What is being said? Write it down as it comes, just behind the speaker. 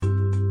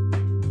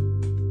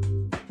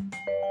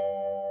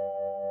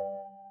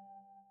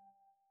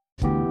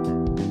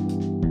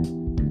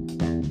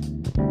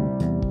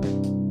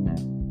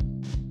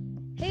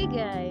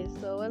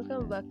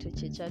back to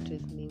Chit Chat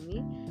with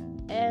Mimi.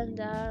 And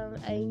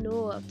I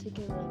know I've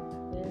taken a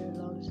very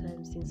long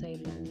time since I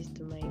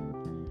released my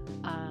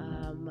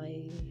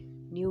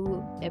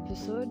new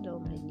episode or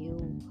my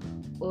new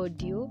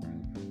audio.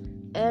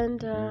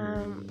 And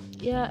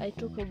I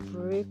took a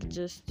break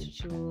just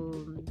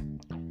to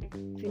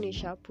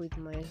finish up with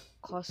my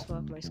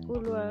coursework, my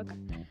schoolwork,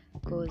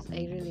 because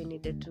I really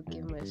needed to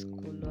give my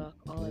schoolwork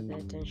all the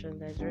attention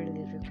that it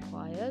really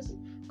requires,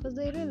 because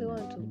I really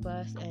want to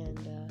pass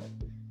and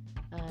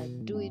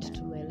do it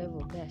to my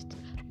level best.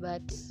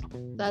 But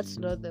that's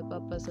not the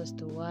purpose as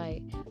to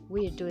why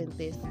we're doing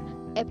this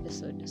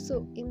episode.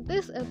 So in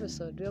this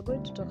episode, we are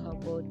going to talk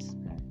about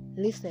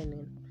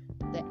listening,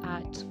 the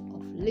art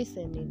of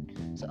listening.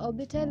 So I'll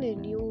be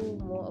telling you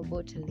more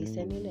about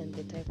listening and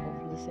the type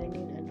of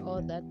listening and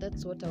all that.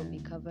 That's what I'll be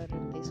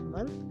covering this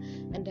month,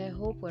 and I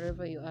hope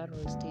wherever you are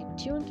will stay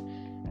tuned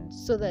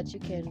so that you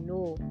can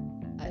know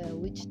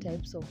which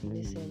types of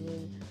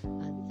listening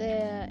are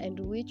there and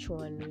which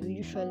one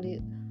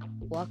usually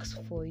works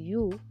for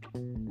you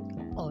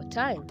or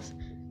times.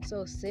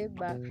 So sit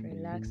back,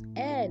 relax,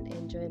 and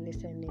enjoy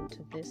listening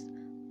to this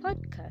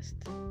podcast.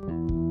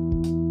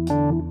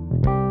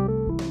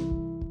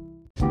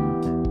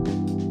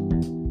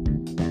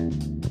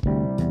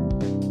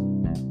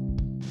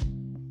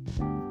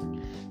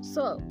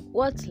 So,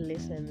 what's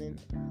listening?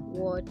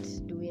 What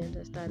do we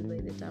understand by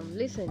the term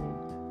listening?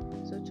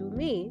 So, to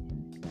me,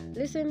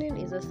 listening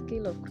is a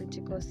skill of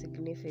critical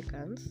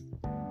significance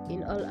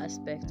in all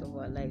aspects of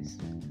our lives,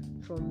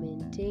 from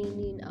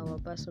maintaining our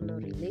personal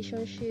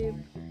relationship,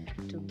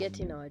 to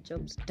getting our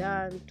jobs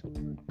done,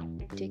 to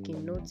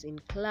taking notes in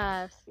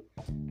class,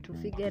 to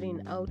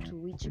figuring out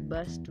which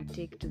bus to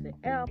take to the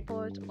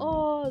airport,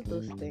 all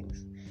those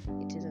things.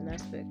 It is an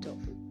aspect of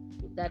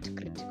that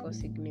critical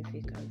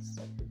significance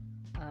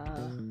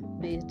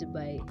based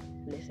by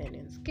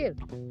listening skill.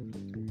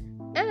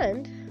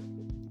 And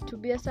to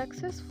be a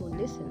successful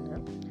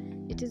listener,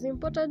 it is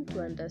important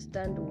to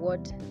understand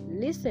what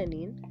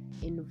listening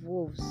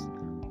involves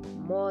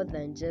more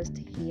than just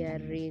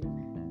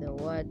hearing the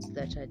words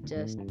that are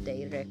just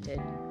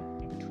directed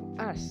to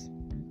us.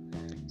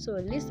 So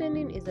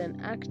listening is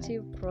an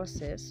active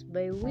process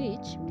by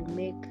which we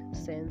make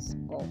sense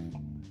of,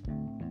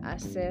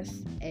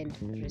 assess, and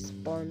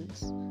respond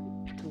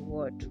to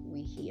what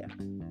we hear.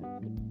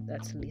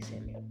 That's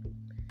listening.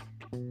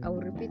 I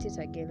will repeat it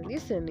again.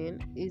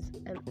 Listening is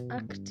an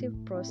active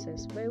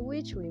process by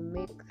which we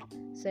make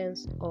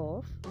sense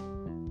of,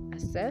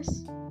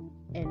 assess,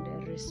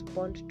 and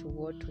respond to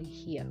what we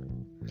hear.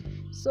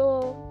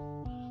 So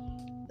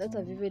that's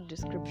a vivid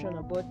description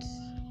about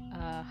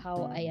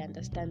how I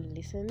understand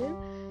listening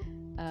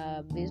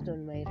based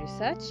on my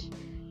research.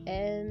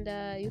 And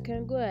you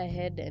can go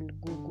ahead and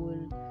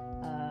Google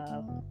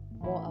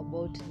more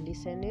about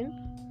listening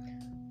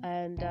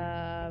and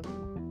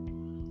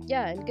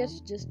and get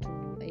just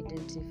to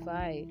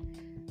identify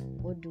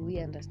what do we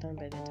understand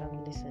by the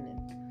term listening.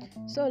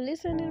 So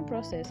listening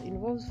process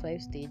involves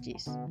 5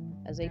 stages,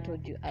 as I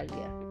told you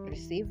earlier: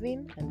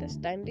 receiving,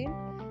 understanding,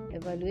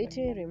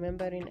 evaluating,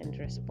 remembering, and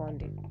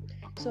responding.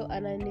 So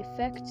an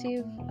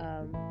effective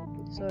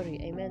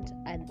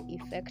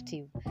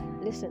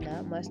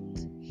listener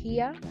must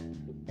hear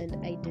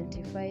and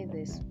identify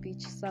the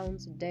speech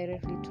sounds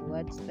directly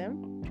towards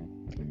them,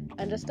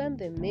 understand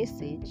the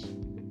message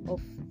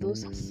of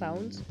those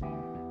sounds,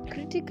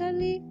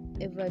 critically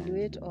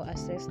evaluate or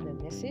assess the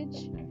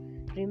message,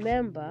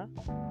 remember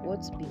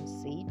what's been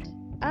said,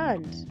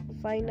 and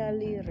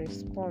finally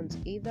respond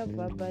either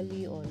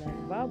verbally or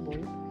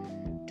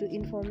non-verbal to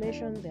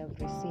information they have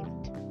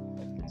received.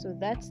 So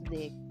that's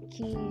the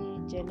key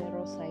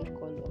general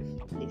cycle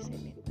of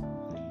listening.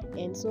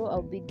 And so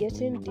I'll be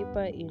getting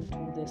deeper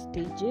into the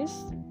stages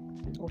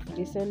of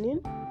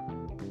listening.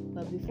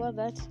 But before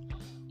that,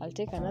 I'll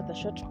take another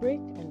short break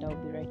and I'll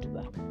be right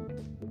back.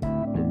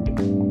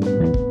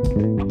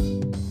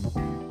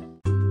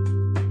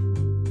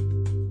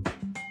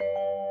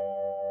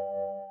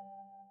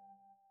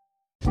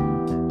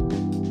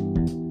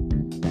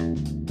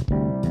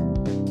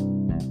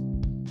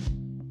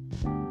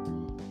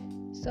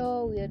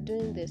 So we are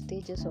doing the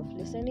stages of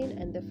listening,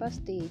 and the first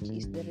stage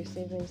is the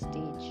receiving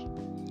stage.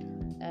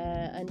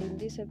 And in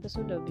this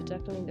episode, I'll be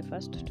tackling the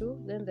first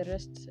 2. Then the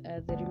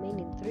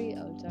remaining 3,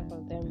 I'll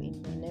tackle them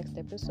in my next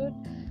episode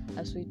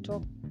as we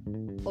talk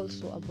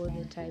also about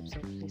the types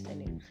of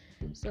listening.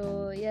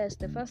 So yes,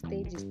 the first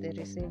stage is the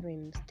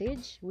receiving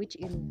stage, which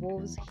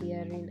involves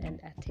hearing and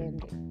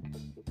attending.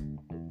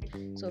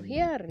 So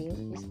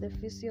hearing is the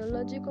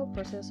physiological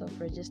process of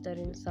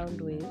registering sound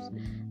waves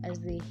as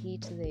they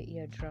hit the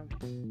eardrum.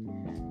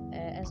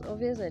 As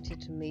obvious as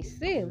it may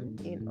seem,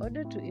 in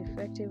order to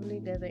effectively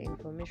gather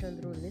information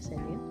through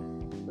listening,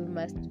 we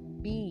must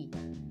be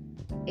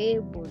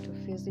able to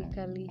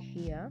physically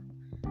hear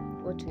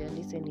what we are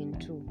listening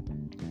to.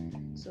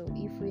 So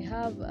if we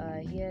have a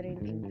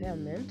hearing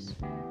impairment,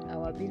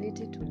 our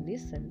ability to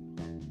listen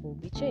will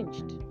be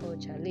changed or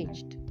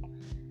challenged.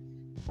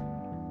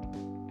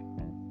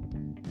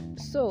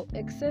 So,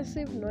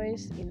 excessive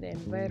noise in the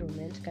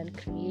environment can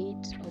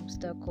create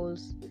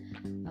obstacles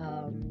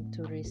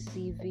to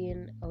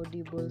receiving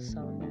audible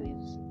sound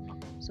waves.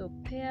 So,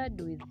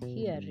 paired with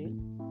hearing,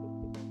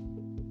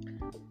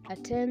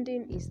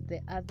 attending is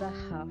the other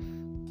half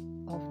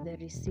of the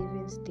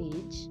receiving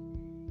stage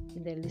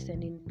in the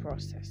listening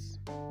process.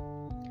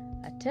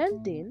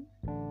 Attending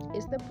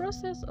is the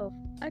process of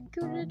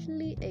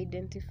accurately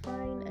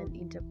identifying and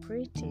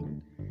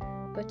interpreting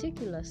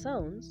particular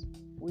sounds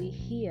we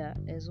hear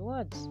as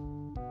words.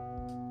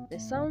 The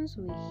sounds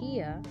we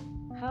hear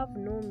have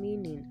no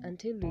meaning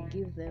until we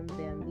give them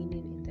their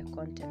meaning in the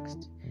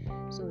context.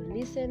 So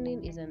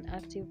listening is an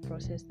active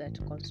process that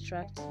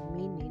constructs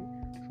meaning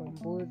from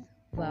both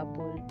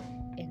verbal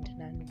and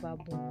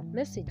non-verbal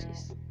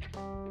messages.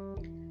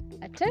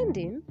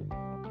 Attending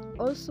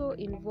also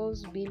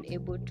involves being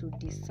able to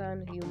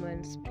discern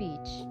human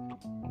speech,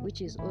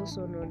 which is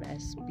also known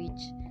as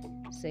speech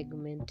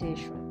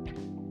segmentation.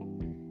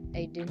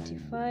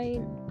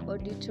 Identifying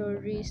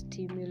auditory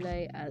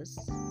stimuli as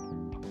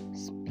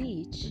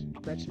speech,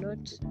 but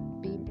not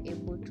being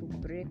able to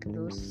break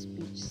those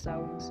speech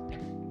sounds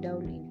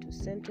down into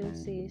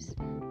sentences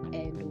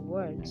and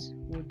words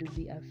would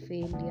be a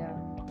failure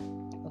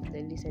of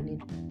the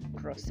listening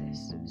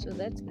process. So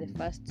that's the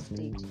first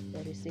stage,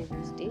 the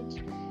receiving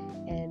stage.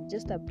 And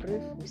just a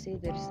brief, we say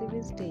the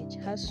receiving stage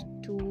has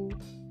two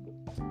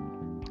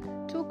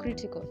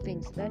critical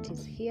things, that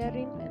is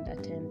hearing and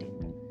attending.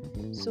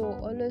 So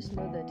always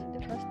know that in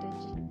the first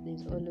stage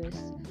there's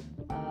always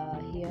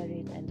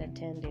hearing and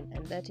attending,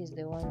 and that is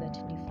the one that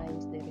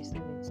defines the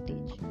receiving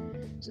stage.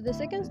 So the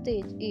second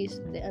stage is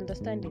the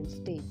understanding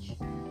stage.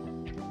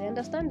 The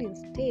understanding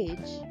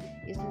stage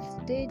is the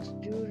stage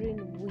during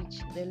which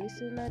the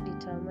listener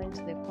determines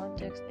the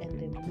context and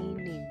the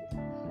meaning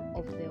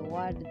of the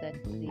word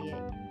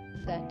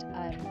that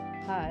are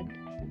heard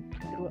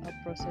through a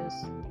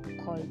process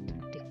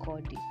called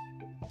decoding.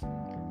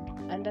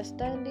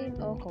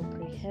 Understanding or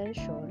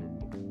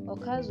comprehension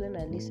occurs when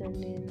a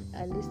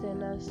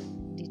listener's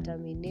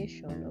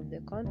determination of the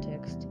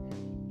context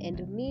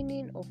and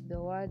meaning of the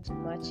words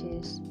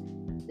matches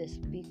the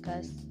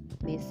speaker's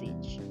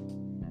message.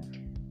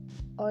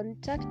 One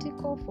tactic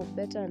for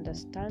better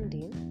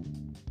understanding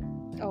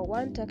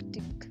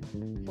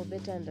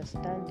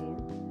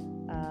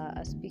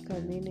a speaker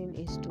meaning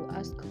is to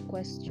ask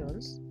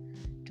questions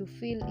to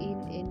fill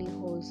in any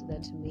holes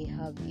that may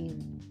have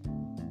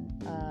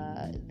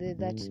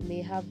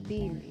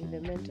been in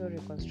the mental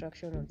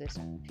reconstruction of the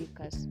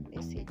speaker's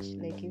message.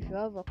 Like if you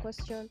have a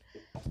question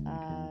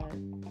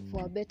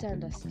for a better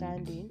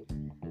understanding,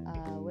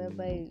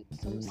 whereby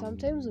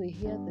sometimes we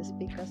hear the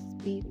speaker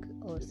speak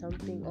or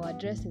something or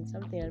addressing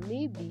something, and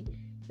maybe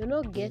you're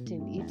not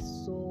getting it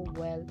so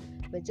well,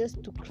 but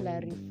just to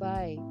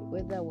clarify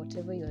whether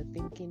whatever you're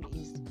thinking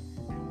is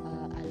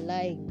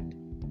aligned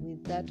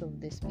with that of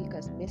the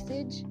speaker's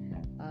message,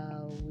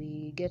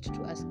 we get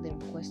to ask them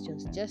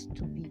questions just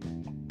to be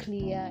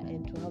clear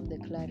and to have the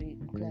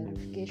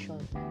clarification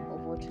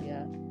of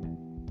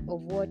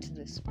what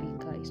the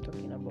speaker is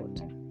talking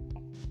about.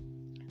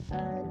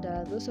 And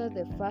those are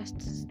the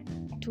first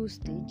two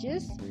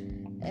stages,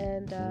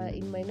 and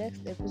in my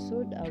next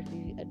episode I'll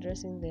be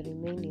addressing the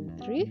remaining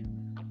three,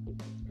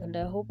 and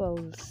I hope I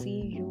will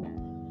see you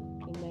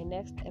in my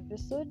next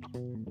episode.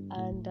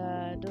 And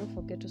don't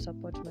forget to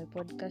support my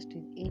podcast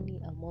with any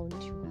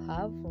amount you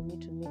have for me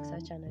to make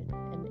such an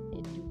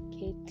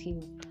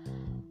educative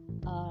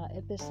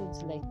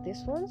episodes like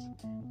this ones.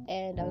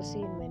 And I'll see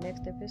you in my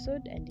next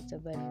episode, and it's a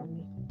bye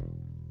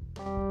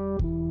for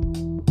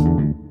me.